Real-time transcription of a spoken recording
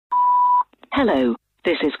Hello,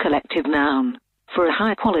 this is Collective Noun. For a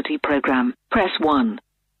high-quality program, press 1.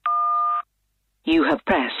 You have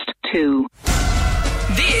pressed 2.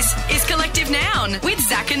 This is Collective Noun with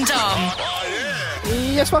Zach and Dom.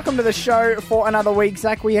 Yes, welcome to the show for another week,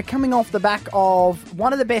 Zach. We are coming off the back of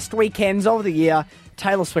one of the best weekends of the year,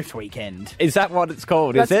 Taylor Swift weekend. Is that what it's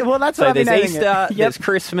called, is it? Well, that's what I've been naming it. So there's Easter, Yep. there's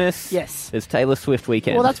Christmas, Yes. there's Taylor Swift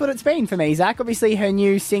weekend. Well, that's what it's been for me, Zach. Obviously, her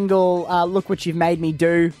new single, Look What You've Made Me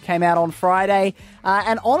Do, came out on Friday.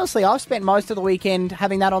 And honestly, I've spent most of the weekend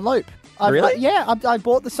having that on loop. Really? I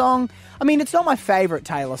bought the song. I mean, it's not my favourite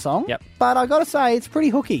Taylor song, but I got to say, it's pretty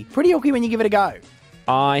hooky. Pretty hooky when you give it a go.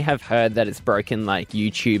 I have heard that it's broken like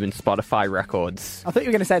YouTube and Spotify records. I thought you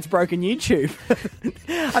were going to say it's broken YouTube.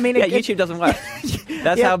 I mean, YouTube doesn't work.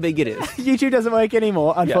 That's how big it is. YouTube doesn't work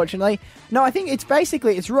anymore, unfortunately. No, I think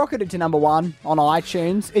it's rocketed to number 1 on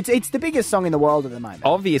iTunes. It's the biggest song in the world at the moment.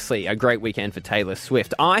 Obviously, a great weekend for Taylor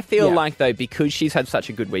Swift. I feel like, though, because she's had such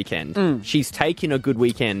a good weekend, she's taken a good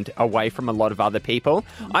weekend away from a lot of other people.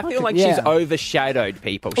 I feel like she's overshadowed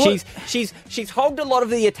people. Well, she's hogged a lot of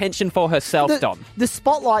the attention for herself, Dom. The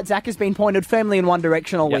spotlight, Zach, has been pointed firmly in one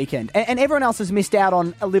direction all weekend. And everyone else has missed out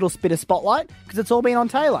on a little bit of spotlight because it's all been on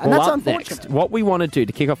Taylor. And that's unfortunate. Next, what we want to do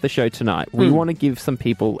to kick off the show tonight, we want to give some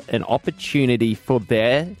people an opportunity for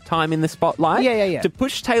their time in the spotlight. Yeah. To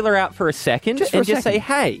push Taylor out for a second just say,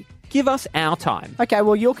 hey, give us our time. Okay,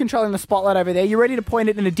 well, you're controlling the spotlight over there. You ready to point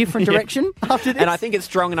it in a different direction after this? And I think it's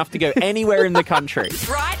strong enough to go anywhere in the country.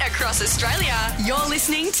 Right across Australia, you're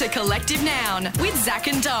listening to Collective Noun with Zach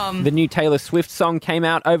and Dom. The new Taylor Swift song came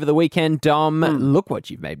out over the weekend. Dom, Look What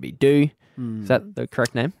You've Made Me Do. Is that the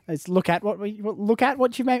correct name? It's look what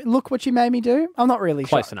you made me do. I'm not really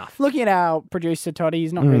close sure. enough. Looking at our producer Toddy,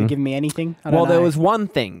 he's not really giving me anything. I don't know. There was one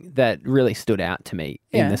thing that really stood out to me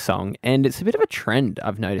in the song, and it's a bit of a trend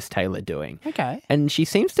I've noticed Taylor doing. Okay. And she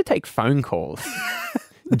seems to take phone calls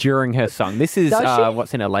during her song. This is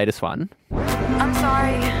what's in her latest one. I'm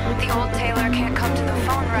sorry, the old Taylor can't come to the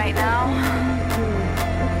phone right now.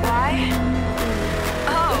 Why?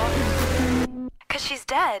 Oh, 'cause she's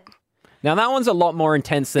dead. Now, that one's a lot more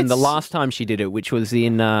intense than the last time she did it, which was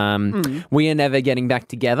in We Are Never Getting Back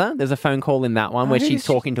Together. There's a phone call in that one where she's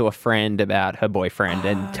talking to a friend about her boyfriend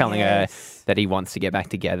and telling her that he wants to get back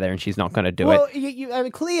together and she's not going to do it. Well,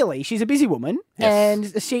 clearly, she's a busy woman,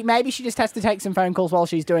 and maybe she just has to take some phone calls while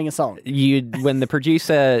she's doing a song. When the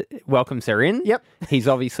producer welcomes her in, he's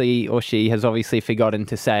obviously, or she has obviously forgotten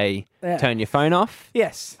to say, turn your phone off.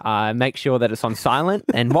 Yes. Make sure that it's on silent.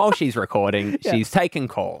 And while she's recording, she's taking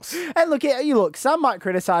calls. And look, some might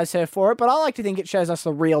criticise her for it, but I like to think it shows us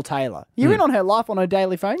the real Taylor. You're in on her life on her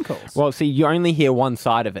daily phone calls. Well, see, you only hear one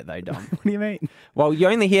side of it, though, Dom. What do you mean? Well, you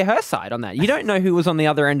only hear her side on that. You don't know who was on the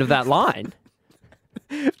other end of that line.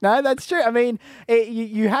 No, that's true. I mean,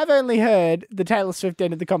 you have only heard the Taylor Swift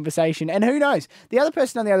end of the conversation, and who knows? The other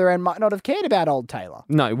person on the other end might not have cared about old Taylor.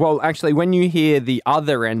 No, well, actually, when you hear the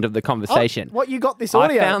other end of the conversation... Oh, what, you got this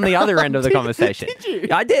audio? I found the other end of the conversation. Did you?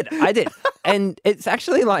 I did. And it's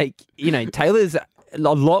actually like, Taylor's a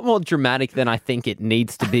lot more dramatic than I think it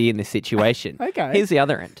needs to be in this situation. Okay. Here's the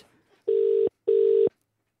other end.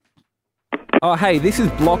 Oh, hey, this is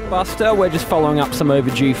Blockbuster. We're just following up some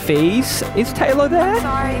overdue fees. Is Taylor there?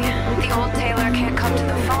 Sorry, the old Taylor can't come to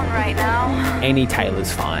the phone right now. Any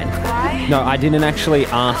Taylor's fine. Why? No, I didn't actually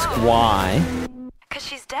ask why. 'Cause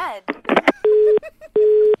she's dead.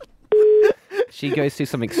 She goes to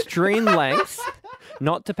some extreme lengths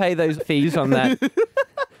not to pay those fees on that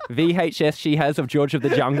VHS she has of George of the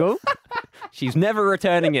Jungle. She's never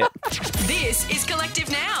returning it. This is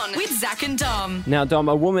Collective Noun with Zach and Dom. Now, Dom,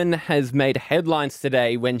 a woman has made headlines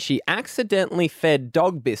today when she accidentally fed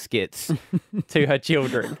dog biscuits to her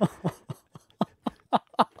children.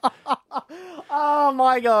 Oh,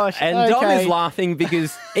 my gosh. And Dom is laughing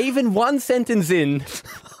because even one sentence in,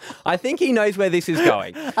 I think he knows where this is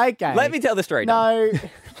going. Okay. Let me tell the story, Dom. No.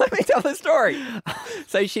 Let me tell the story.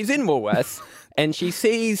 So she's in Woolworths and she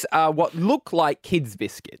sees what look like kids'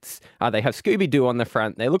 biscuits. They have Scooby-Doo on the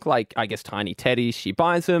front. They look like, I guess, tiny teddies. She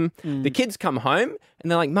buys them. The kids come home and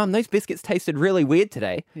they're like, Mum, those biscuits tasted really weird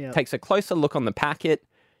today. Yep. Takes a closer look on the packet.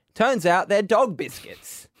 Turns out they're dog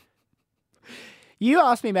biscuits. You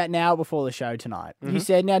asked me about Now before the show tonight. You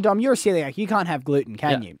said, now, Dom, you're a celiac. You can't have gluten,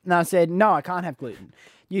 can you? And I said, no, I can't have gluten.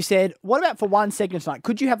 You said, what about for 1 second tonight?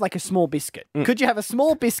 Could you have like a small biscuit? Could you have a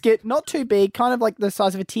small biscuit, not too big, kind of like the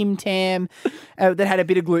size of a Tim Tam that had a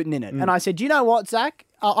bit of gluten in it? And I said, you know what, Zach?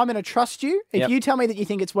 I'm going to trust you. If you tell me that you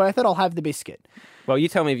think it's worth it, I'll have the biscuit. Well, you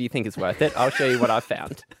tell me if you think it's worth it. I'll show you what I've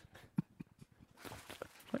found. Oh,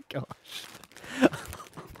 my gosh.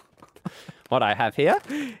 What I have here.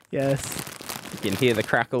 Yes. can hear the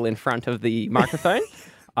crackle in front of the microphone.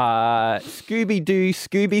 Scooby-Doo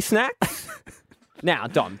Scooby Snacks. Now,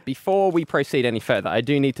 Dom, before we proceed any further, I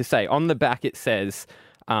do need to say, on the back it says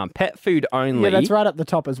pet food only. Yeah, that's right up the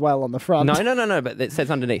top as well on the front. No, but it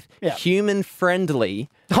says underneath. Yeah. Human friendly.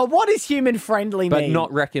 Oh, what does human friendly But mean?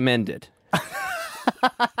 not recommended.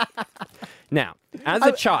 Now, as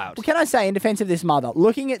a child. Well, can I say, in defense of this mother,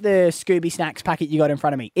 looking at the Scooby Snacks packet you got in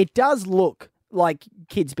front of me, it does look like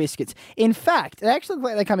kids' biscuits. In fact, they actually look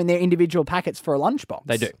like they come in their individual packets for a lunchbox.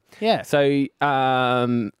 They do. Yeah. So,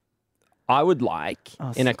 I would like,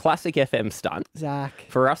 in a classic FM stunt, Zach.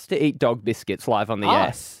 for us to eat dog biscuits live on the air.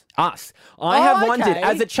 Us. I Oh, have wondered, okay.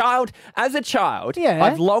 as a child, Yeah.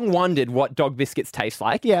 I've long wondered what dog biscuits taste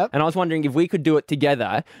like. Yeah. And I was wondering if we could do it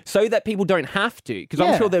together so that people don't have to, because I'm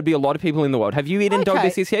Yeah. sure there'd be a lot of people in the world. Have you eaten dog Okay.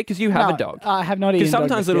 biscuits yet? Because you have No, a dog. I have not eaten Because dog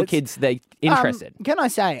sometimes little biscuits. kids, they're interested. Can I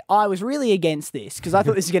say, I was really against this because I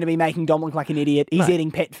thought this was going to be making Dom look like an idiot. He's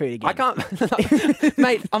eating pet food again. I can't...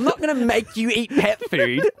 Mate, I'm not going to make you eat pet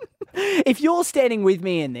food. If you're standing with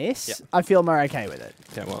me in this, I feel more okay with it.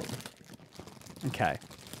 Yeah, well... Okay.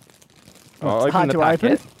 Oh, It's hard the to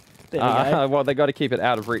open. packet. There we go. Well, they got to keep it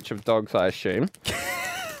out of reach of dogs, I assume.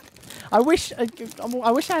 I wish I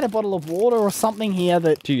had a bottle of water or something here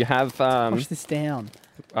that Do you have... wash this down.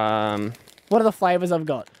 um, What are the flavours I've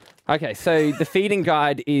got? okay, so the feeding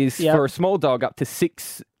guide is Yep. for a small dog up to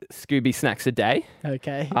 6 Scooby snacks a day.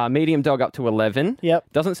 Okay. Medium dog up to 11. Yep.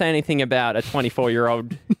 Doesn't say anything about a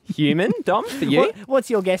 24-year-old human, Dom, for you. What's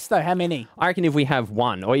your guess though? How many? I reckon if we have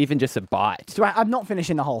one or even just a bite. I'm not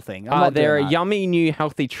finishing the whole thing. I'm not They're doing a that. yummy new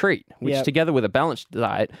healthy treat, which Yep. together with a balanced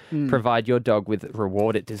diet provide your dog with the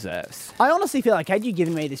reward it deserves. I honestly feel like had you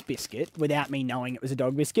given me this biscuit without me knowing it was a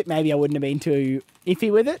dog biscuit, maybe I wouldn't have been too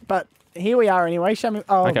iffy with it. But here we are anyway. Show me.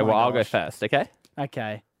 Oh, Okay, my well, I'll go gosh. first, okay?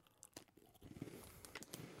 Okay.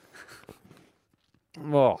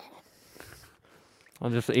 Oh.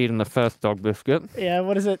 I'm just eating the first dog biscuit. Yeah.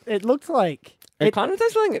 What is it? It looks like. It kind of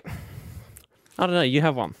tastes like... I don't know, you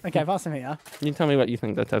have one. Okay, pass them here. You tell me what you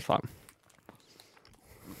think that tastes like.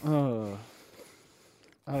 Oh.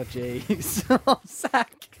 Oh, jeez. Oh,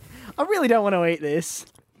 Zach. I really don't want to eat this.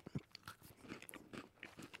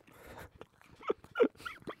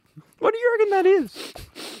 What do you reckon that is?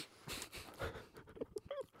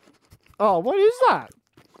 Oh, what is that?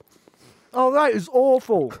 Oh, that is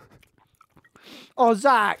awful. Oh,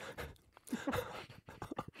 Zach.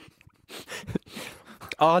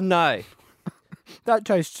 Oh, no. That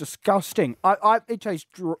tastes disgusting. It tastes.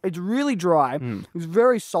 It's really dry. It's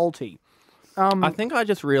very salty. I think I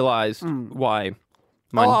just realised why.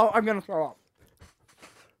 Mine... Oh, I'm gonna throw up.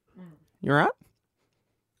 You're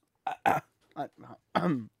right?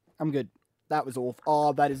 I'm good. That was awful.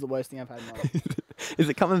 Oh, that is the worst thing I've had in my life. Is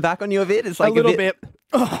it coming back on you a bit? It's like a little bit.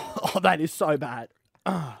 Oh, that is so bad.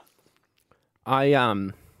 Oh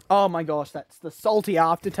my gosh, that's the salty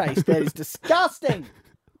aftertaste. That is disgusting.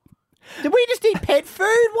 Did we just eat pet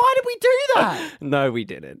food? Why did we do that? No, we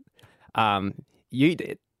didn't. You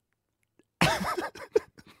did.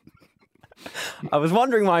 I was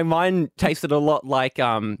wondering why mine tasted a lot like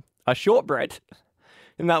a shortbread.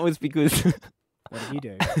 And that was because What did you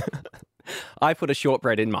do? I put a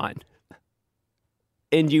shortbread in mine.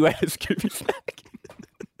 And you ate a Scooby snack.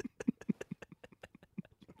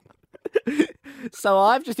 So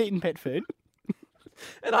I've just eaten pet food.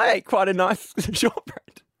 And I ate quite a nice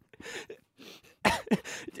shortbread.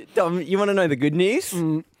 Dom, you want to know the good news?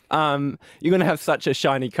 You're going to have such a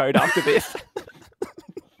shiny coat after this.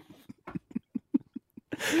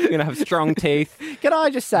 You're going to have strong teeth. Can I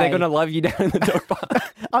just say, They're going to love you down in the dog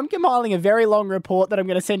park. I'm compiling a very long report that I'm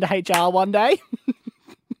going to send to HR one day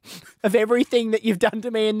of everything that you've done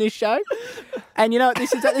to me in this show. And you know what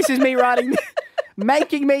this is me writing,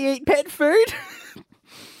 making me eat pet food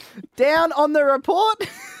down on the report.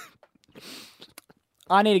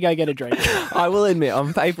 I need to go get a drink. I will admit,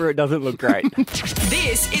 on paper, it doesn't look great.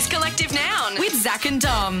 This is Collective Noun with Zach and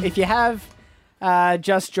Dom. If you have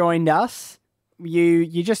just joined us, you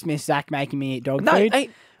just missed Zach making me eat dog No, food. hey,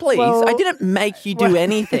 please. Well- I didn't make you do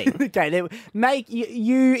anything. Okay,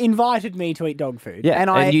 you invited me to eat dog food. Yeah,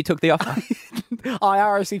 and you took the offer. I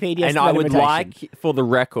RSVP'd yes And to I that would invitation. like, for the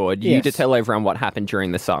record, you Yes. to tell everyone what happened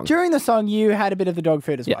during the song. During the song, you had a bit of the dog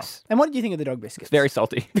food as well. Yes. And what did you think of the dog biscuits? Very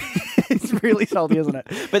salty. It's really salty, isn't it?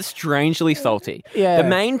 But strangely salty. Yeah. The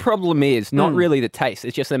main problem is not really the taste.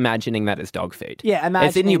 It's just imagining that as dog food. Yeah, imagine.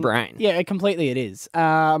 It's in your brain. Yeah, completely it is.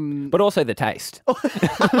 But also the taste.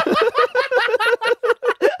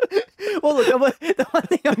 Well, look, the one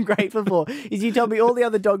thing I'm grateful for is you told me all the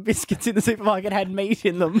other dog biscuits in the supermarket had meat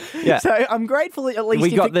in them. Yeah. So I'm grateful that at least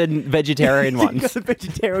We got the vegetarian you ones. got the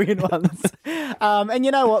vegetarian ones. And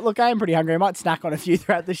you know what? Look, I am pretty hungry. I might snack on a few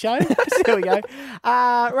throughout the show. So here we go.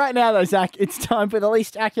 Right now, though, Zach, it's time for the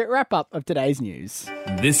least accurate wrap-up of today's news.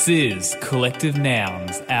 This is Collective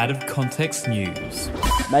Nouns Out of Context News.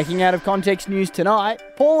 Making out of context news tonight,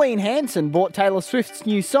 Pauline Hanson bought Taylor Swift's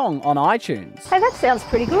new song on iTunes. Hey, that sounds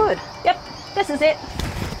pretty good. Yep, this is it.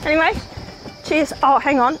 Anyway, cheers. Oh,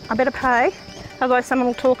 hang on, I better pay, otherwise someone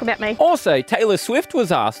will talk about me. Also, Taylor Swift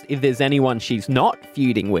was asked if there's anyone she's not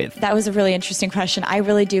feuding with. That was a really interesting question. I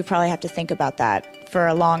really do probably have to think about that for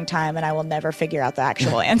a long time, and I will never figure out the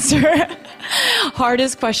actual answer.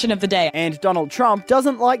 Hardest question of the day. And Donald Trump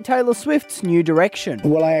doesn't like Taylor Swift's new direction.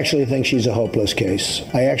 Well, I actually think she's a hopeless case.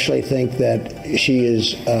 I actually think that she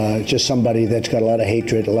is just somebody that's got a lot of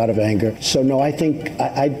hatred, a lot of anger. So, no, I think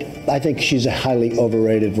I think she's a highly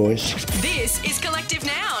overrated voice. This is Collective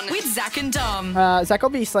Noun with Zach and Dom. Zach,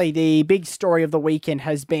 obviously the big story of the weekend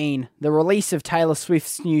has been the release of Taylor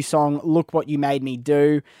Swift's new song, Look What You Made Me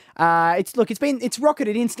Do. It's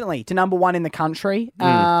rocketed instantly to number one in the country.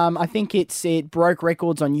 I think it broke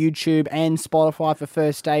records on YouTube and Spotify for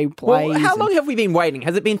first day plays. Well, how long have we been waiting?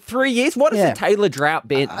 Has it been 3 years? What has the Taylor drought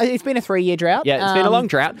been? It's been a 3-year drought. Yeah, it's been a long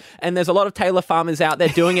drought, and there's a lot of Taylor farmers out there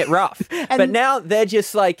doing it rough. But now they're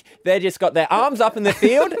just got their arms up in the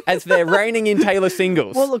field as they're reining in Taylor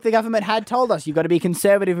singles. Well, look, the government had told us you've got to be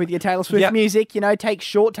conservative with your Taylor Swift music. You know, take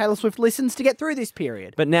short Taylor Swift listens to get through this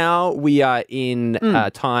period. But now we are in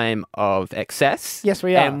a time of excess. Yes,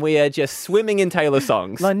 we are. And we are just swimming in Taylor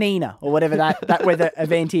songs. La Nina, or whatever that weather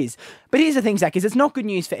event is. But here's the thing, Zach, is it's not good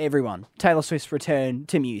news for everyone, Taylor Swift's return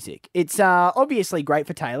to music. It's obviously great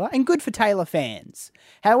for Taylor and good for Taylor fans.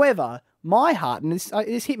 However, my heart, and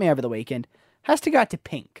this hit me over the weekend, has to go out to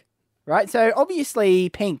Pink. Right? So obviously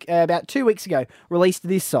Pink, about 2 weeks ago, released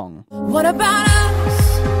this song. What about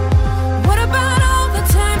us? What about all the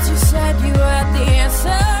times you said you had the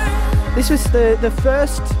answer? This was the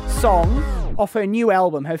first song off her new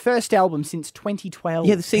album, her first album since 2012.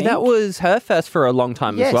 Yeah, see, Pink. that was her first for a long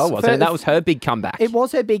time as well, wasn't it? That was her big comeback. It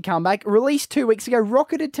was her big comeback. Released 2 weeks ago,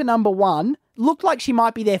 rocketed to number one. Looked like she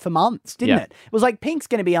might be there for months, didn't it? It was like Pink's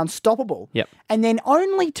going to be unstoppable. Yep. And then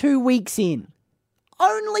only 2 weeks in,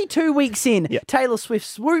 Taylor Swift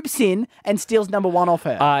swoops in and steals number one off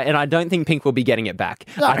her. And I don't think Pink will be getting it back.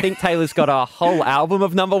 No. I think Taylor's got a whole album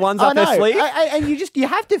of number ones up her sleeve. And you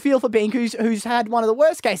have to feel for Pink, who's had one of the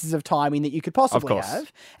worst cases of timing that you could possibly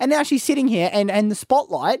have. And now she's sitting here and the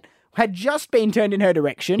spotlight had just been turned in her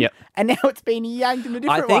direction, and now it's been yanked in a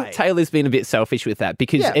different way. I think Taylor's been a bit selfish with that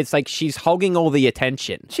because it's like she's hogging all the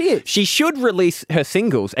attention. She is. She should release her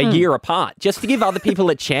singles a year apart just to give other people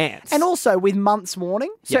a chance. And also with months'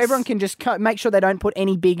 warning, so everyone can just make sure they don't put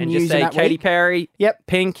any big news just say in that Katy week. Perry,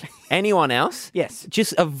 Pink, anyone else. Yes.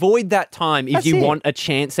 Just avoid that time if you want a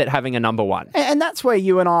chance at having a number one. And that's where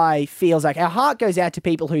you and I feels like our heart goes out to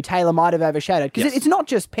people who Taylor might have overshadowed. Because it's not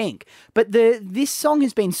just Pink, but this song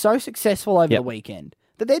has been so successful over the weekend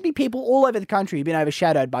that there'd be people all over the country who've been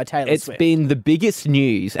overshadowed by Taylor Swift. It's been the biggest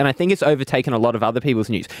news, and I think it's overtaken a lot of other people's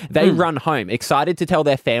news. They run home excited to tell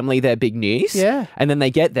their family their big news, and then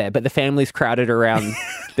they get there, but the family's crowded around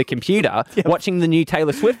the computer watching the new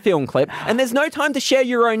Taylor Swift film clip, and there's no time to share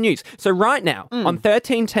your own news. So right now, on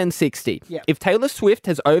 131060, if Taylor Swift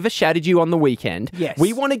has overshadowed you on the weekend,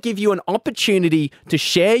 we want to give you an opportunity to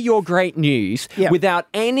share your great news without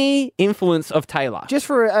any influence of Taylor. Just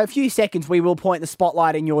for a few seconds, we will point the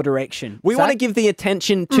spotlight in your direction. We want to give the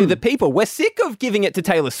attention to the people. We're sick of giving it to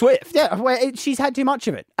Taylor Swift. Yeah, she's had too much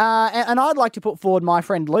of it. And I'd like to put forward my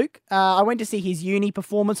friend Luke. I went to see his uni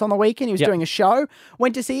performance on the weekend. He was doing a show.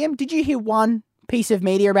 Went to see him. Did you hear one piece of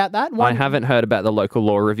media about that? I haven't heard about the local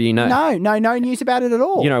law review, no. No news about it at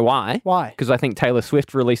all. You know why? Why? Because I think Taylor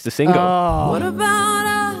Swift released a single. Oh. What about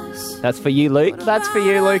us? That's for you, Luke. That's for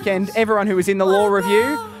you, Luke, and everyone who was in the law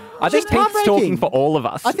review. I think Pink's talking for all of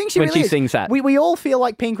us. I think she when really she is. sings that. We all feel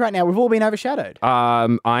like Pink right now. We've all been overshadowed.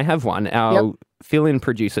 I have one. Our fill-in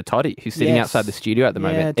producer, Toddy, who's sitting outside the studio at the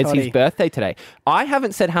moment. It's his birthday today. I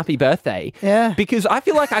haven't said happy birthday because I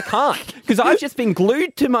feel like I can't because I've just been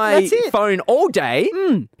glued to my phone all day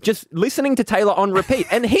just listening to Taylor on repeat.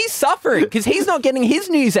 And he's suffering because he's not getting his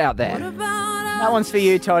news out there. That one's for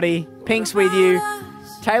you, Toddy. Pink's with you.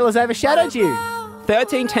 Taylor's overshadowed you.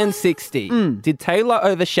 131060. Did Taylor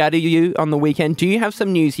overshadow you on the weekend? Do you have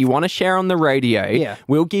some news you want to share on the radio? Yeah.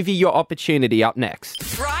 We'll give you your opportunity up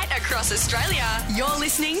next. Right across across Australia, you're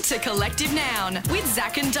listening to Collective Noun with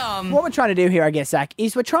Zach and Dom. What we're trying to do here, I guess, Zach,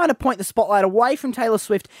 is we're trying to point the spotlight away from Taylor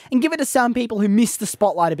Swift and give it to some people who missed the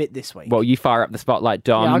spotlight a bit this week. Well, you fire up the spotlight,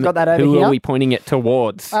 Dom. Yeah, I got that over Who here. are we pointing it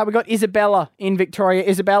towards? We've got Isabella in Victoria.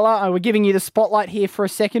 Isabella, we're giving you the spotlight here for a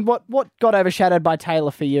second. What got overshadowed by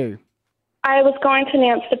Taylor for you? I was going to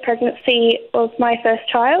announce the pregnancy of my first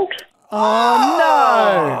child.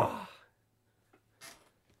 Oh, no!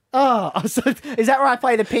 Oh, so is that where I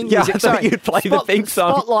play the pink Yeah, music? I thought Sorry. you'd play the pink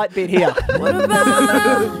song. Spotlight bit here. What about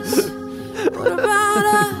us? What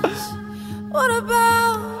about us? What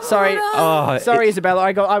about? Sorry, Isabella.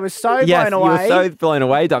 I was so Yes, blown away. you were so blown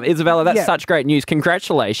away, Dom. Isabella, that's Yeah. such great news.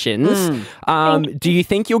 Congratulations. Do you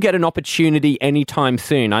think you'll get an opportunity anytime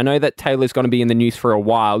soon? I know that Taylor's going to be in the news for a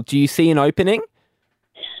while. Do you see an opening?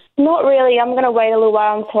 Not really. I'm going to wait a little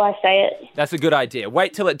while until I say it. That's a good idea.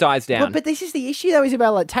 Wait till it dies down. But this is the issue, though,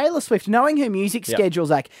 Isabella. Taylor Swift, knowing her music schedule,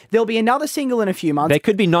 Zach, there'll be another single in a few months. There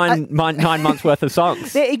could be nine months worth of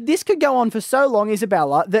songs. This could go on for so long,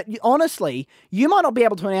 Isabella, that honestly, you might not be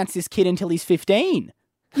able to announce this kid until he's 15.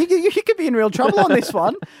 You could be in real trouble on this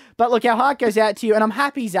one. But look, our heart goes out to you, and I'm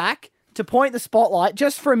happy, Zach, to point the spotlight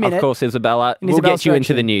just for a minute. Of course, Isabella. We'll Isabella's get you into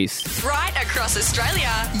direction. the news. Right across Australia,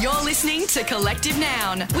 you're listening to Collective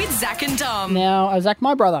Noun with Zach and Dom. Now, Zach,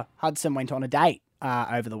 my brother Hudson went on a date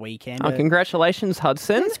over the weekend. Oh, congratulations,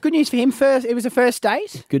 Hudson. It's good news for him. It was a first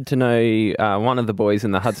date. Good to know one of the boys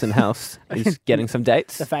in the Hudson house is getting some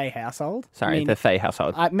dates. The Faye household. The Faye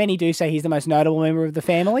household. Many do say he's the most notable member of the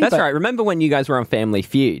family. That's but right. Remember when you guys were on Family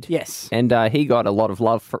Feud? Yes. And he got a lot of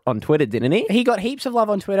love on Twitter, didn't he? He got heaps of love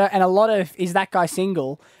on Twitter and a lot of, is that guy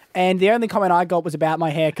single? And the only comment I got was about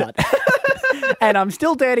my haircut. And I'm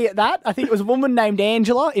still dirty at that. I think it was a woman named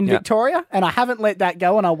Angela in Victoria, and I haven't let that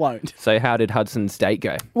go, and I won't. So how did Hudson's date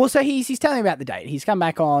go? Well, so he's telling me about the date. He's come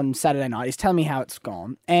back on Saturday night. He's telling me how it's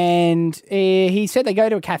gone. And he said they go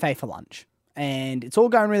to a cafe for lunch, and it's all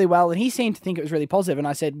going really well, and he seemed to think it was really positive. And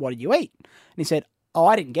I said, what did you eat? And he said, oh,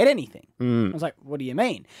 I didn't get anything. I was like, what do you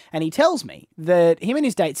mean? And he tells me that him and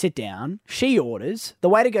his date sit down, she orders, the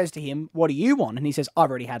waiter goes to him, what do you want? And he says, I've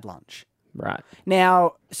already had lunch. Right.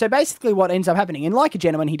 Now, so basically what ends up happening, and like a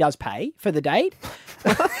gentleman, he does pay for the date.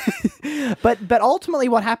 but ultimately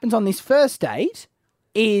what happens on this first date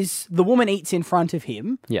is the woman eats in front of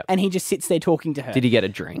him and he just sits there talking to her. Did he get a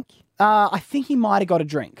drink? I think he might have got a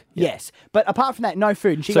drink, yes. But apart from that, no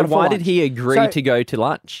food. And she got a full why lunch. did he agree to go to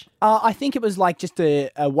lunch? I think it was like just a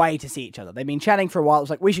way to see each other. They've been chatting for a while. It was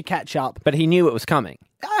like, we should catch up. But he knew it was coming.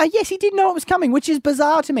 Yes, he did know it was coming, which is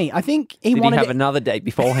bizarre to me. I think he Did wanted he have another date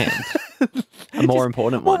beforehand? A more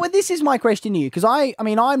important one. Well, this is my question to you, because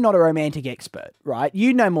I'm not a romantic expert, right?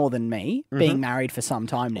 You know more than me, being married for some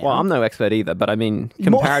time now. Well, I'm no expert either, but I mean,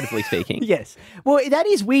 comparatively speaking. Yes. Well, that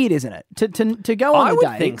is weird, isn't it? To go on I a would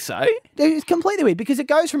date. think so. It's completely weird, because it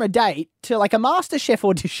goes from a date to like a MasterChef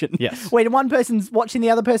audition. Yes. Where one person's watching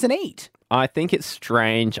the other person eat. I think it's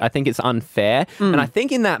strange. I think it's unfair. And I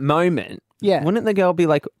think in that moment, wouldn't the girl be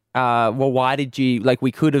like, well, why did you, like,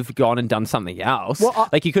 we could have gone and done something else. Well,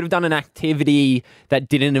 like, you could have done an activity that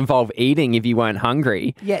didn't involve eating if you weren't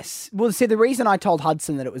hungry. Yes. Well, see, the reason I told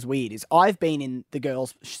Hudson that it was weird is I've been in the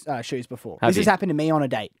girl's shoes before. This has happened to me on a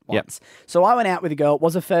date once. So I went out with a girl. It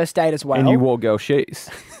was a first date as well. And you wore girl shoes.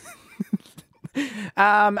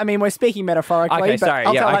 I mean, we're speaking metaphorically. Okay, but sorry.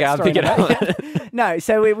 I'll tell that I'll story pick it in a up. minute. No,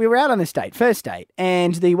 so we were out on this date, first date,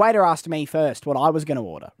 and the waiter asked me first what I was going to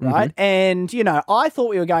order, right? And, you know, I thought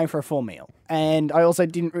we were going for a full meal. And I also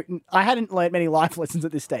I hadn't learned many life lessons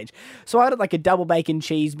at this stage. So I ordered like a double bacon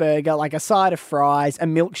cheeseburger, like a side of fries, a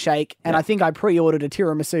milkshake, and I think I pre-ordered a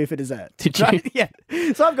tiramisu for dessert. Did you? Right? Yeah.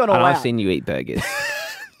 So I've gone all I've out. seen you eat burgers.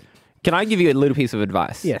 Can I give you a little piece of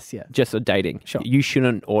advice? Yes, yeah. Just for dating. Sure. You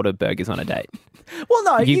shouldn't order burgers on a date. Well,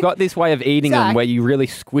 no. You've got this way of eating Zach. them where you really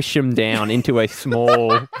squish them down into a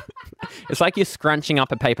small... It's like you're scrunching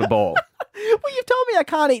up a paper ball. Well, you've told me I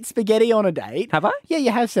can't eat spaghetti on a date. Have I? Yeah, you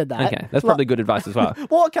have said that. Okay, that's probably good advice as well.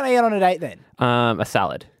 What can I eat on a date then? A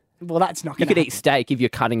salad. Well, that's not You going could eat steak if you're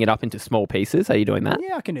cutting it up into small pieces. Are you doing that?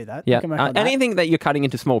 Yeah, I can do that. Yeah. I can work on that. Anything that you're cutting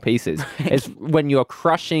into small pieces is when you're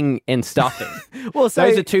crushing and stuffing. Well, so,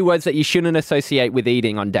 Those are two words that you shouldn't associate with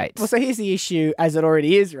eating on dates. well, so here's the issue, as it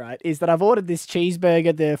already is, right, is that I've ordered this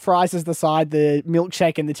cheeseburger, the fries as the side, the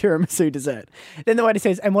milkshake, and the tiramisu dessert. Then the waiter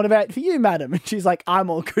says, and what about for you, madam? And she's like,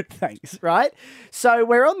 I'm all good, thanks, right? So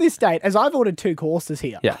we're on this date, as I've ordered 2 courses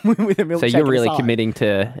here. Yeah. With a milkshake So you're really aside. committing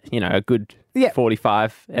to, a good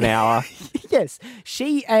 45 an hour. Yes.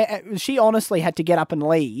 She honestly had to get up and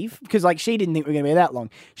leave because, like, she didn't think we were going to be that long.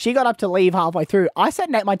 She got up to leave halfway through. I sat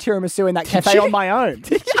and ate my tiramisu in that cafe on my own.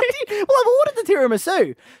 Well, I've ordered the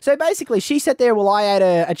tiramisu. So basically, she sat there while I ate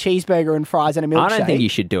a cheeseburger and fries and a milkshake. I don't think you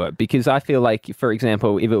should do it because I feel like, for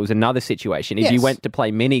example, if it was another situation, if you Yes. went to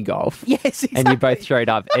play mini golf Yes, exactly. and you both showed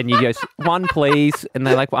up and you go, one please, and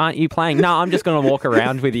they're like, well, aren't you playing? No, I'm just going to walk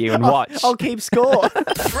around with you and watch. I'll keep score.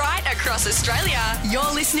 Right across Australia,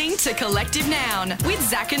 you're listening to Collective Noun with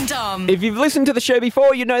Zach and Dom. If you've listened to the show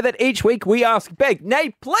before, you know that each week we ask, beg,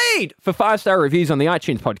 nay, plead for 5-star reviews on the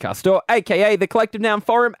iTunes podcast store, aka the Collective Noun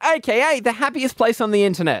Forum, aka the happiest place on the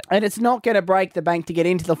internet. And it's not going to break the bank to get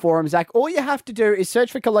into the forum, Zach. All you have to do is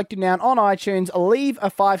search for Collective Noun on iTunes, leave a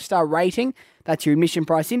 5-star rating. That's your admission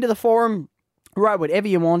price into the forum. Write whatever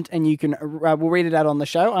you want, and you can. We'll read it out on the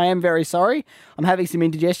show. I am very sorry. I'm having some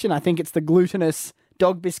indigestion. I think it's the glutinous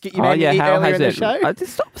dog biscuit you made me eat earlier in the show.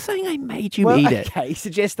 Just stop saying I made you eat it. Okay,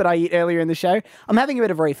 suggest that I eat earlier in the show. I'm having a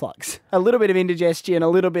bit of reflux, a little bit of indigestion, a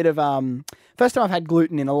little bit of first time I've had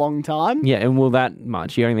gluten in a long time. Yeah, and well, that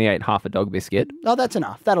much. You only ate half a dog biscuit. Oh, that's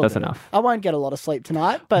enough. That's enough. I won't get a lot of sleep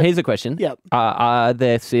tonight. But Here's a question. Yep. Are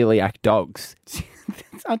there celiac dogs?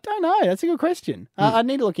 I don't know. That's a good question. I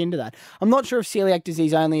need to look into that. I'm not sure if celiac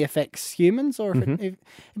disease only affects humans or if it'd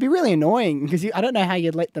be really annoying because I don't know how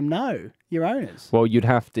you'd let them know, your owners. Well, you'd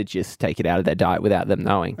have to just take it out of their diet without them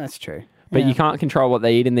knowing. That's true. But you can't control what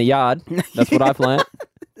they eat in the yard. That's what I've learnt.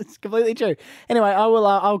 It's completely true. Anyway,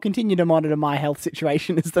 I'll continue to monitor my health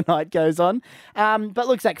situation as the night goes on. But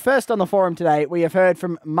look, Zach, first on the forum today, we have heard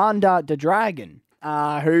from Manda the Dragon,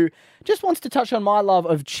 who just wants to touch on my love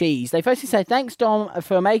of cheese. They firstly say, thanks, Dom,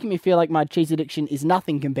 for making me feel like my cheese addiction is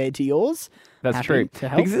nothing compared to yours. That's Happy true. to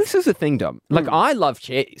help. Because this is the thing, Dom. Like, I love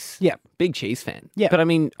cheese. Yeah. Big cheese fan. Yeah. But I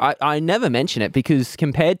mean, I never mention it because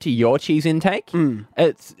compared to your cheese intake,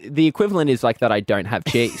 it's the equivalent is like that I don't have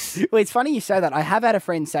cheese. Well, it's funny you say that. I have had a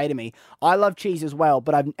friend say to me, I love cheese as well,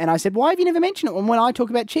 but I said, why have you never mentioned it when I talk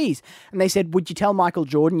about cheese? And they said, would you tell Michael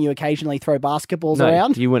Jordan you occasionally throw basketballs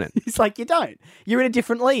around? You wouldn't. He's like, you don't. You're in a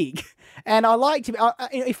different league. And I like to,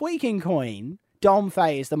 if we can coin Dom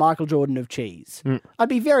Fay is the Michael Jordan of cheese, I'd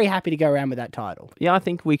be very happy to go around with that title. Yeah, I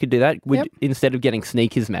think we could do that. Instead of getting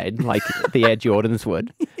sneakers made like the Air Jordans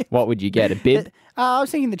would, what would you get? A bib? I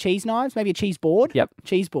was thinking the cheese knives, maybe a cheese board. Yep.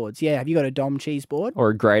 Cheese boards, yeah. Have you got a Dom cheese board? Or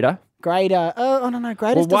a grater? Grater. Oh, no,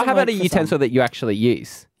 graters Well, doesn't how about work a for utensil some. that you actually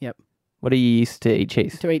use? Yep. What do you use to eat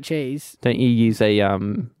cheese? To eat cheese. Don't you use a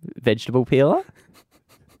vegetable peeler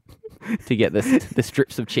to get the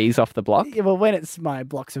strips of cheese off the block? Yeah, well, when it's my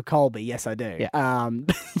blocks of Colby, yes, I do. Yeah.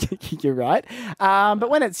 You're right. But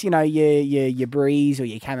when it's, your bries or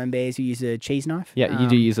your camemberts, you use a cheese knife. Yeah, you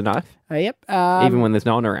do use a knife? Yep. Even when there's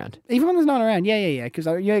no one around? Even when there's no one around, yeah, because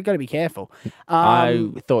you've got to be careful. I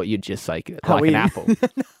thought you'd just like an apple.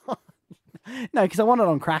 No, because I want it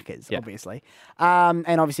on crackers, obviously.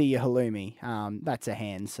 And obviously your halloumi. That's a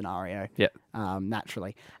hand scenario. Yep.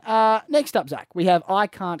 Naturally. Next up, Zach, we have I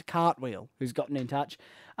Can't Cartwheel, who's gotten in touch.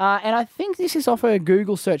 And I think this is off a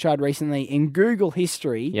Google search I had recently in Google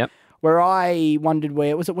history. Yep. Where I wondered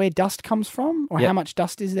where dust comes from or how much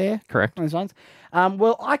dust is there? Correct. On those ones.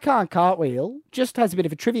 Well, I Can't Cartwheel just has a bit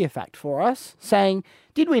of a trivia fact for us saying,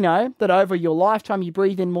 did we know that over your lifetime you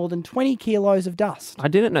breathe in more than 20 kilos of dust? I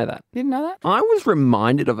didn't know that. Didn't know that? I was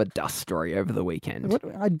reminded of a dust story over the weekend. What,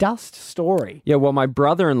 a dust story? Yeah, well, my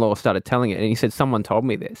brother-in-law started telling it, and he said, someone told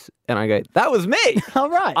me this. And I go, that was me. All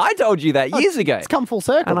right. I told you that years ago. It's come full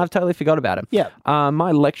circle. And I've totally forgot about it. Yeah.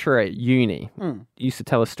 My lecturer at uni used to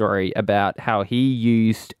tell a story about how he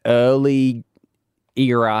used early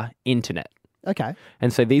era internet. Okay.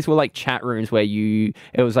 And so these were like chat rooms where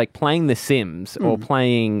it was like playing The Sims or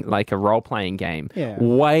playing like a role-playing game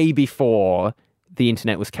way before the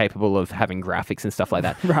internet was capable of having graphics and stuff like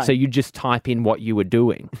that. Right. So you just type in what you were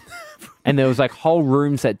doing. And there was like whole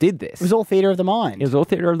rooms that did this. It was all theatre of the mind. It was all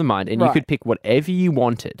theatre of the mind. And you could pick whatever you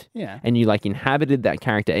wanted. Yeah. And you like inhabited that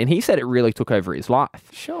character. And he said it really took over his life.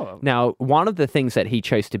 Sure. Now, one of the things that he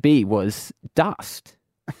chose to be was dust.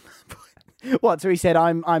 What? So he said,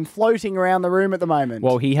 I'm floating around the room at the moment.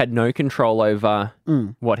 Well, he had no control over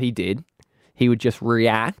what he did. He would just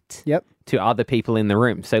react to other people in the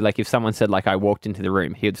room. So, like, if someone said, like, I walked into the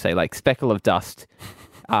room, he would say, like, speckle of dust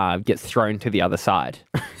gets thrown to the other side.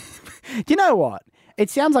 Do you know what? It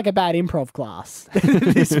sounds like a bad improv class,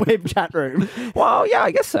 this web chat room. Well, yeah,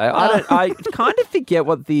 I guess so. I kind of forget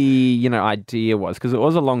what the idea was because it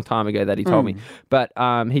was a long time ago that he told me. But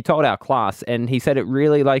he told our class, and he said it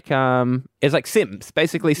really like it's like Sims,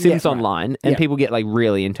 basically Sims online, and people get like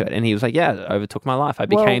really into it. And he was like, "Yeah, it overtook my life. I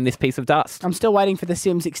became this piece of dust." I'm still waiting for the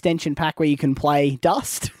Sims extension pack where you can play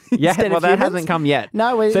dust. Yeah, well, that hasn't come yet.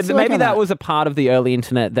 No, so maybe that was a part of the early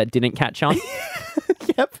internet that didn't catch on.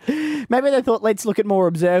 Yep. Maybe they thought, let's look at more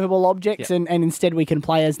observable objects and instead we can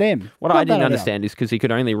play as them. What Not I a bad didn't idea. understand is because he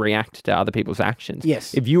could only react to other people's actions.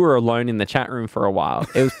 Yes. If you were alone in the chat room for a while,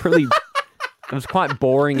 it was pretty... It was quite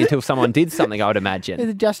boring until someone did something, I would imagine.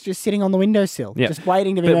 They're just sitting on the windowsill, Yeah. just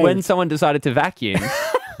waiting to be But moved. when someone decided to vacuum,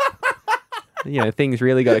 things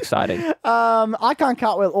really got exciting. I Can't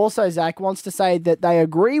Cartwheel also, Zach, wants to say that they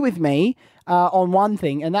agree with me on one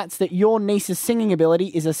thing, and that's that your niece's singing ability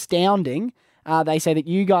is astounding. They say that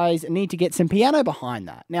you guys need to get some piano behind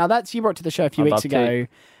that. Now, that's you brought to the show a few I'd weeks love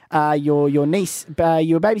ago. Your niece,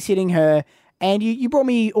 you were babysitting her, and you brought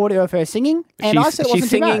me audio of her singing, and I said it wasn't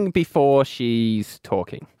she's too bad. singing before she's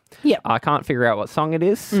talking. Yep. I can't figure out what song it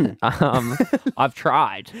is. I've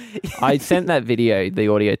tried. I sent that video, the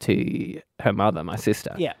audio, to her mother, my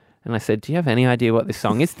sister. Yeah. And I said, do you have any idea what this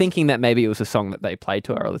song is? Thinking that maybe it was a song that they played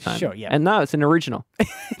to her all the time. Sure, yeah. And no, it's an original.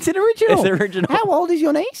 It's an original. It's an original. How old is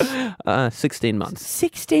your niece? 16 months.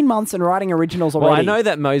 16 months and writing originals already. Well, I know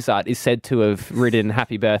that Mozart is said to have written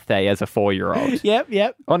Happy Birthday as a 4-year-old.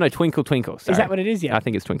 Yep. Oh, no, Twinkle Twinkle. Sorry. Is that what it is? Yeah. I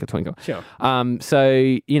think it's Twinkle Twinkle. Sure.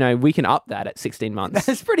 So, we can up that at 16 months.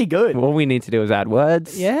 That's pretty good. All we need to do is add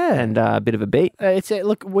words. Yeah. And a bit of a beat.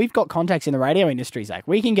 Look, we've got contacts in the radio industry, Zach.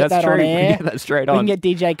 We can get That's that on true. air. We can get that straight We on. can get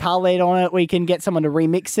DJ Khaled on it. We can get someone to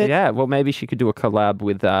remix it. Yeah, well, maybe she could do a collab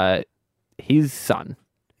with his son.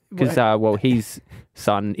 Because, his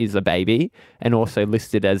son is a baby and also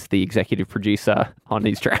listed as the executive producer on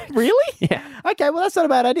his track. Really? Yeah. Okay, well, that's not a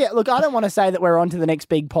bad idea. Look, I don't want to say that we're on to the next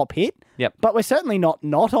big pop hit. Yep. But we're certainly not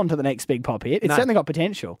on to the next big pop hit. It's No. certainly got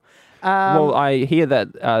potential. Well, I hear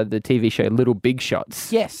that the TV show Little Big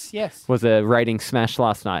Shots Yes. was a rating smash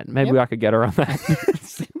last night. Maybe I could get her on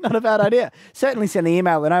that. Not a bad idea. Certainly send the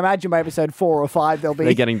email, and I imagine by episode 4 or 5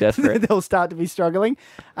 They're getting desperate. they'll start to be struggling.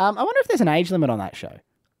 I wonder if there's an age limit on that show.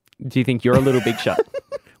 Do you think you're a little big shot?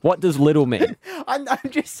 What does little mean? I'm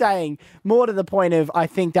just saying, more to the point of, I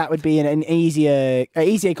think that would be an easier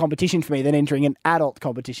competition for me than entering an adult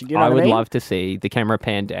competition. Do you know I what would I mean? love to see the camera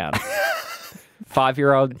pan down.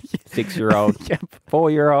 5-year-old, 6-year-old,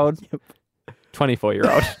 4-year-old,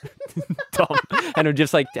 24-year-old Tom, and it'll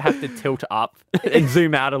just have to tilt up and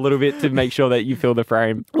zoom out a little bit to make sure that you feel the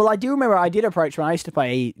frame. Well, I do remember I did approach when I used to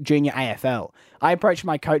play junior AFL. I approached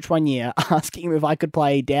my coach one year asking him if I could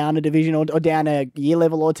play down a division or down a year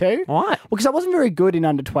level or two. Why? Well, because I wasn't very good in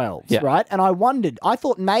under 12s, right? And I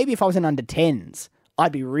thought maybe if I was in under 10s,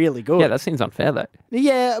 I'd be really good. Yeah, that seems unfair though.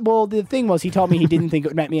 Yeah, well, the thing was, he told me he didn't think it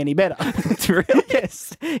would make me any better. It's real.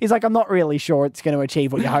 Yes. He's like, I'm not really sure it's going to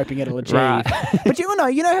achieve what you're hoping it'll achieve. Right. But you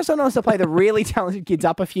know how sometimes they play the really talented kids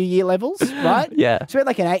up a few year levels, right? Yeah. So we had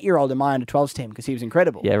like an 8-year-old in my under 12s team because he was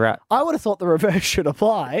incredible. Yeah, right. I would have thought the reverse should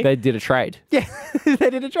apply. They did a trade. Yeah, they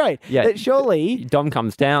did a trade. Yeah. That surely, Dom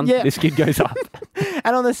comes down, Yeah. this kid goes up.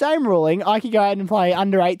 and on the same ruling, I could go out and play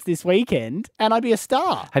under 8s this weekend and I'd be a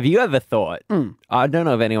star. Have you ever thought, I don't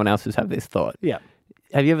know if anyone else has had this thought. Yeah.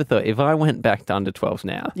 Have you ever thought, if I went back to under 12s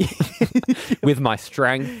now with my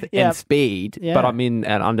strength Yeah. and speed, Yeah. but I'm in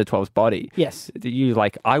an under 12s body, Yes.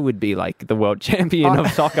 I would be like the world champion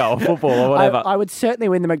of soccer or football or whatever. I would certainly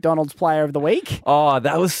win the McDonald's Player of the Week. Oh,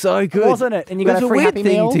 that was so good. Wasn't it? And you It got was a free weird Happy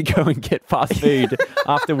thing Meal. to go and get fast food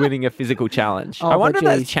after winning a physical challenge. Oh, I wonder but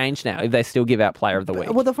if geez. that's changed now, if they still give out Player of the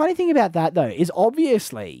Week. Well, the funny thing about that, though, is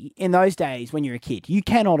obviously in those days when you're a kid, you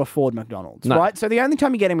cannot afford McDonald's, No. right? So the only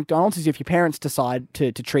time you get a McDonald's is if your parents decide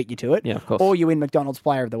to treat you to it. Yeah, of course. Or you win McDonald's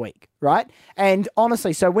Player of the Week, right? And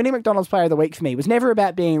honestly, so winning McDonald's Player of the Week for me was never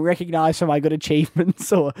about being recognised for my good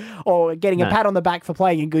achievements or getting a pat on the back for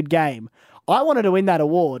playing a good game. I wanted to win that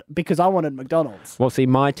award because I wanted McDonald's. Well, see,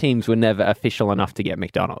 my teams were never official enough to get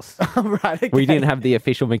McDonald's. Right, okay. We didn't have the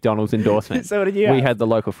official McDonald's endorsement. So what did you We have? had the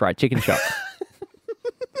local fried chicken shop.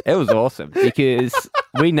 It was awesome because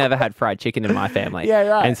we never had fried chicken in my family. Yeah,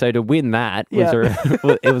 right. And so to win that was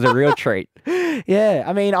Yeah. it was a real treat. Yeah,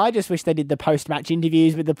 I mean, I just wish they did the post-match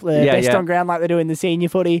interviews with the best yeah. on ground like they do in the senior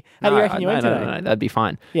footy. How do you reckon you went today? No, that'd be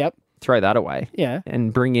fine. Yep. Throw that away. Yeah.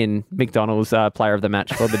 And bring in McDonald's player of the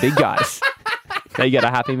match for the big guys. They get a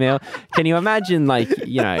Happy Meal. Can you imagine,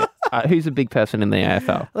 who's a big person in the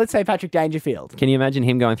AFL? Let's say Patrick Dangerfield. Can you imagine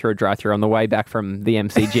him going through a drive-thru on the way back from the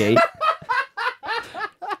MCG?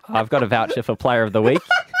 I've got a voucher for Player of the Week.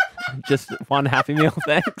 Just one Happy Meal,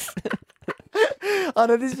 thanks. Oh,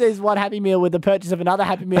 no, this is one Happy Meal with the purchase of another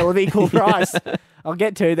Happy Meal of equal price. I'll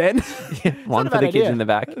get to then. One for the kids in the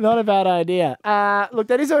back. Not a bad idea. Look,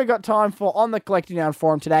 that is all we've got time for on the Collective Noun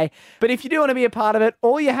Forum today. But if you do want to be a part of it,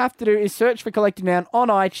 all you have to do is search for Collective Noun on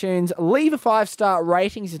iTunes, leave a 5-star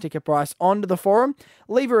rating as a ticket price onto the forum,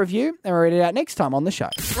 leave a review, and we'll read it out next time on the show.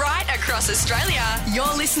 Right across Australia,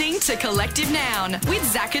 you're listening to Collective Noun with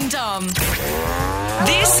Zach and Dom.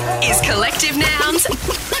 This is Collective Nouns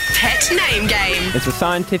Pet Name Game. It's a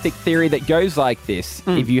scientific theory that goes like this.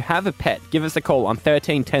 If you have a pet, give us a call on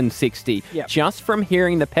 13 10 60. Yep. Just from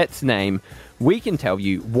hearing the pet's name, we can tell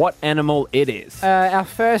you what animal it is. Our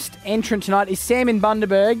first entrant tonight is Sam in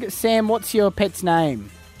Bundaberg. Sam, what's your pet's name?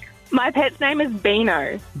 My pet's name is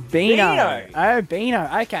Beano. Beano. Oh, Beano.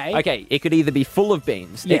 Okay. Okay, it could either be full of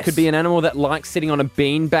beans. Yes. It could be an animal that likes sitting on a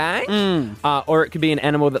bean bag, or it could be an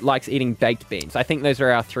animal that likes eating baked beans. I think those are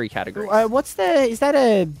our three categories.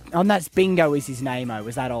 That's Bingo is his name-o,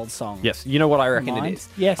 was that old song? Yes, you know what I reckon it is?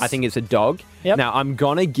 Yes. I think it's a dog. Yep. Now, I'm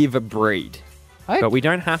going to give a breed, Okay. but we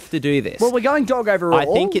don't have to do this. Well, we're going dog overall. I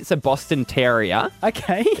think it's a Boston Terrier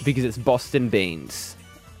Okay. because it's Boston beans.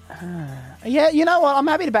 Yeah, you know what? I'm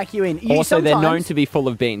happy to back you in. Also, they're known to be full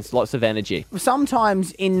of beans, lots of energy.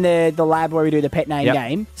 Sometimes in the lab where we do the pet name Yep.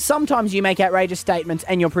 game, sometimes you make outrageous statements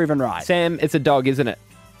and you're proven right. Sam, it's a dog, isn't it?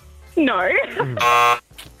 No. Oh,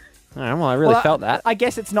 well, I really felt that. I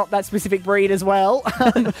guess it's not that specific breed as well.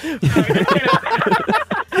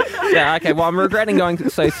 Yeah, okay, well, I'm regretting going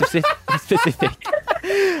so specific.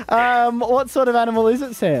 What sort of animal is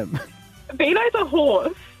it, Sam? Beano's a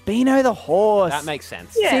horse. Beano the horse. That makes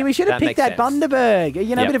sense. Yeah. See, we should have That picked that makes sense. Bundaberg.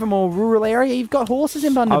 You know, a Yep. bit of a more rural area. You've got horses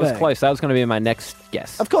in Bundaberg. I was close. That was going to be my next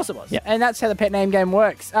guess. Of course it was. Yep. And that's how the pet name game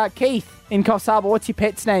works. Keith in Coffs Harbour, what's your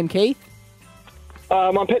pet's name, Keith?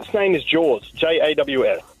 My pet's name is Jaws, Jaws.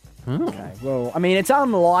 Okay, well, I mean, it's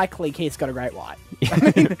unlikely Keith's got a great white.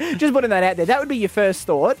 I mean, just putting that out there. That would be your first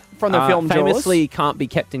thought from the film Jaws. Famously can't be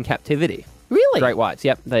kept in captivity. Really? Great whites,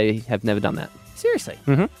 yep. They have never done that. Seriously?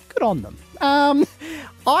 Mhm. Good on them.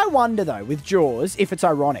 I wonder, though, with Jaws, if it's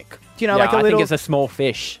ironic. Do you know, Yeah, like a I little... think it's a small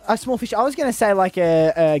fish. A small fish. I was going to say like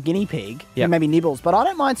a guinea pig, Yep. maybe nibbles, but I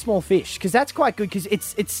don't mind small fish because that's quite good because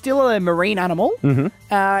it's still a marine animal in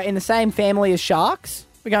the same family as sharks.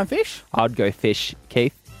 We're going fish? I'd go fish,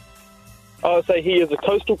 Keith. I would say he is a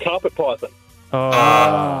coastal carpet python.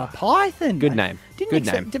 Python. Good name. Didn't Good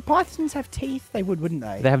expect- name. Did pythons have teeth? They would, wouldn't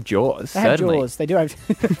they? They have jaws, They have certainly. jaws. They do have.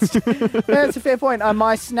 Yeah, that's a fair point.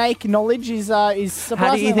 My snake knowledge is surprisingly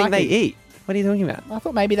How do you think they lacking. eat? What are you talking about? I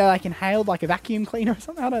thought maybe they like inhaled like a vacuum cleaner or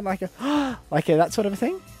something. I don't like that sort of a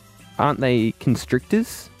thing. Aren't they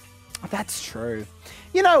constrictors? That's true.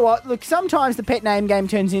 You know what? Look, sometimes the pet name game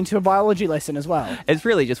turns into a biology lesson as well. It's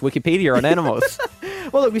really just Wikipedia on animals.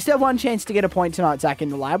 Well, look, we still have one chance to get a point tonight, Zach, in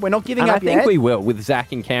the lab. We're not giving And up I think yet. we will with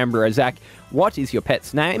Zach in Canberra. Zach, what is your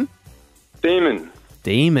pet's name? Demon.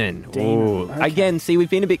 Demon. Ooh. Okay. Again, see, we've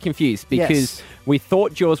been a bit confused because Yes. we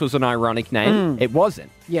thought Jaws was an ironic name. It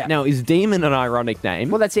wasn't. Yeah. Now, is Demon an ironic name?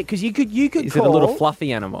 Well, that's it, because you could is call it a little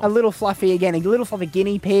fluffy animal? a little fluffy, again, a little fluffy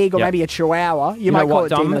guinea pig or Yep. maybe a chihuahua. You know might call what, it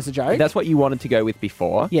Dom? demon as a joke. That's what you wanted to go with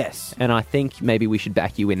before. Yes. And I think maybe we should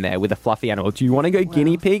back you in there with a fluffy animal. Do you want to go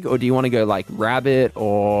guinea pig or do you want to go like rabbit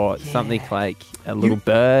or something like a little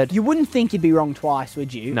bird? You wouldn't think you'd be wrong twice,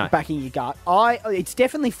 would you? No. Backing your gut. It's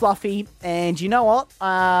definitely fluffy, and you know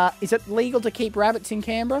what? Is it legal to keep rabbits in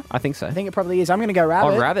Canberra? I think so. I think it probably is. I'm going to go rabbit.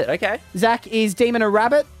 Oh, rabbit. Okay. Zach, is demon a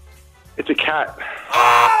rabbit? It's a cat.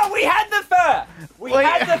 Oh, we had the fur. We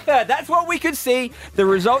had the fur. That's what we could see. The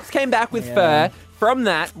results came back with fur. From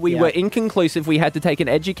that, we were inconclusive. We had to take an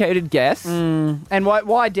educated guess. And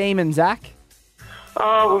why demon, Zach?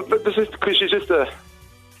 Oh, but this is because she's just a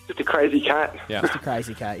crazy cat. Yeah. Just a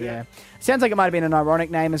crazy cat, yeah. Sounds like it might have been an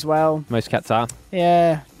ironic name as well. Most cats are.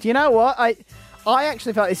 Yeah. Do you know what? I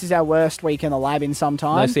actually felt this is our worst week in the lab in some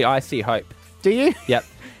time. No, see, I see hope. Do you? Yep.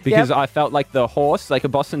 Because I felt like the horse, like a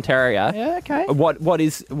Boston Terrier. Yeah, okay. What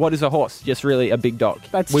is a horse? Just really a big dog.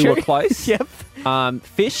 That's we true. were close. Yep.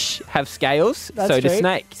 Fish have scales, That's so do true.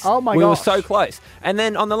 snakes. Oh my We were gosh. so close. And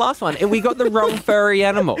then on the last one, we got the wrong furry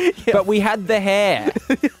animal, but we had the hair.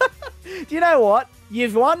 Do you know what?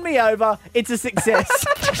 You've won me over. It's a success.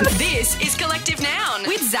 This is Collective Noun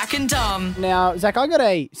with Zach and Dom. Now, Zach, I got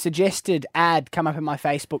a suggested ad come up in my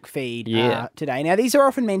Facebook feed today. Now, these are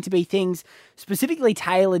often meant to be things specifically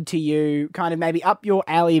tailored to you, kind of maybe up your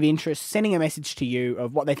alley of interest, sending a message to you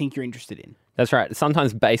of what they think you're interested in. That's right. It's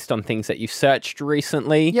sometimes based on things that you've searched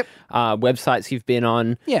recently. Yep. Websites you've been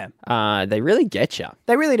on. Yeah. They really get you.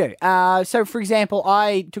 They really do. So, for example,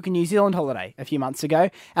 I took a New Zealand holiday a few months ago,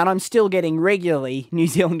 and I'm still getting regularly New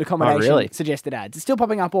Zealand accommodation really? suggested ads. It's still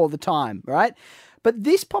popping up all the time, right? But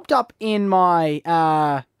this popped up in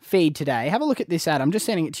my feed today. Have a look at this ad. I'm just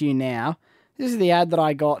sending it to you now. This is the ad that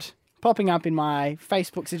I got popping up in my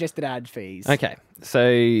Facebook suggested ad feeds. Okay.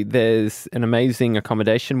 So there's an amazing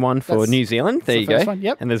accommodation one for New Zealand. There the you go. first one,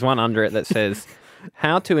 yep. And there's one under it that says,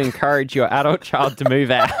 how to encourage your adult child to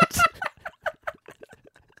move out.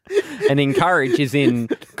 And encourage is in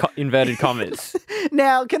inverted commas.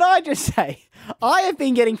 Now, can I just say, I have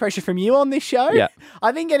been getting pressure from you on this show. Yeah.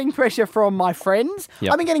 I've been getting pressure from my friends.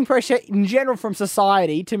 Yep. I've been getting pressure in general from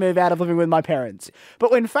society to move out of living with my parents.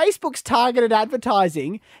 But when Facebook's targeted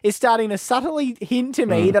advertising is starting to subtly hint to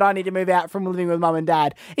me that I need to move out from living with mum and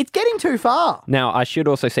dad, it's getting too far. Now, I should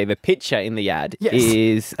also say the picture in the ad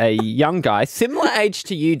is a young guy, similar age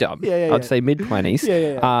to you, Dom. I'd say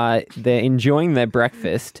mid-20s. They're enjoying their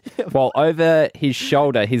breakfast while over his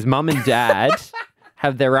shoulder, his mum and dad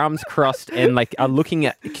have their arms crossed and are looking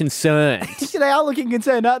at concerned. They are looking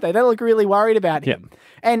concerned, aren't they? They look really worried about him.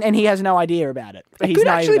 And he has no idea about it. But It could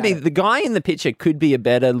actually be, the guy in the picture could be a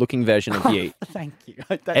better looking version of you. Thank you.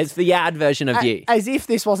 It's the ad version of you. As if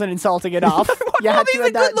this wasn't insulting enough. You had to He's a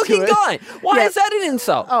add that good-looking to it. guy. Why is that an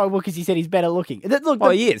insult? Oh, well, because he said he's better looking. Look, Oh,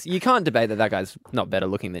 he is. You can't debate that guy's not better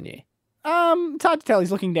looking than you. It's hard to tell.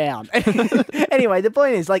 He's looking down. Anyway, the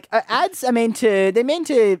point is, ads are meant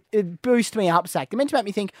to boost me up, Zach. They're meant to make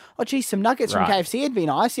me think, oh, geez, some nuggets from KFC would be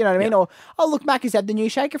nice, you know what I mean? Or, oh, look, Mac has had the new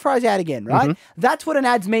shaker fries out again, right? That's what an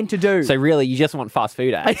ad's meant to do. So really, you just want fast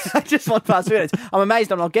food ads. I just want fast food ads. I'm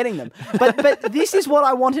amazed I'm not getting them. But this is what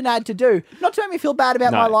I want an ad to do, not to make me feel bad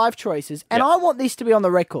about my life choices. And I want this to be on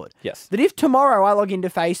the record. Yes. That if tomorrow I log into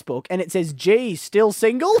Facebook and it says, geez, still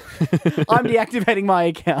single, I'm deactivating my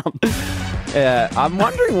account. I'm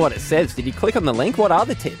wondering what it says. Did you click on the link? What are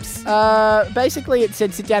the tips? Basically, it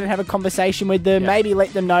said sit down and have a conversation with them, maybe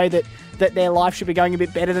let them know that their life should be going a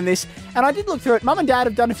bit better than this. And I did look through it. Mum and Dad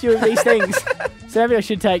have done a few of these things, so maybe I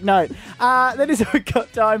should take note. That is what we've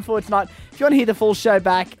got time for tonight. If you want to hear the full show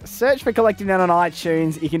back, search for Collective Noun on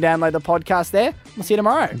iTunes. You can download the podcast there. We'll see you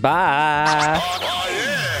tomorrow. Bye.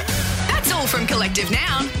 That's all from Collective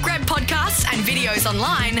Noun. Grab podcasts and videos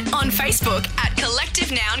online on Facebook at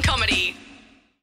Collective Noun Comedy.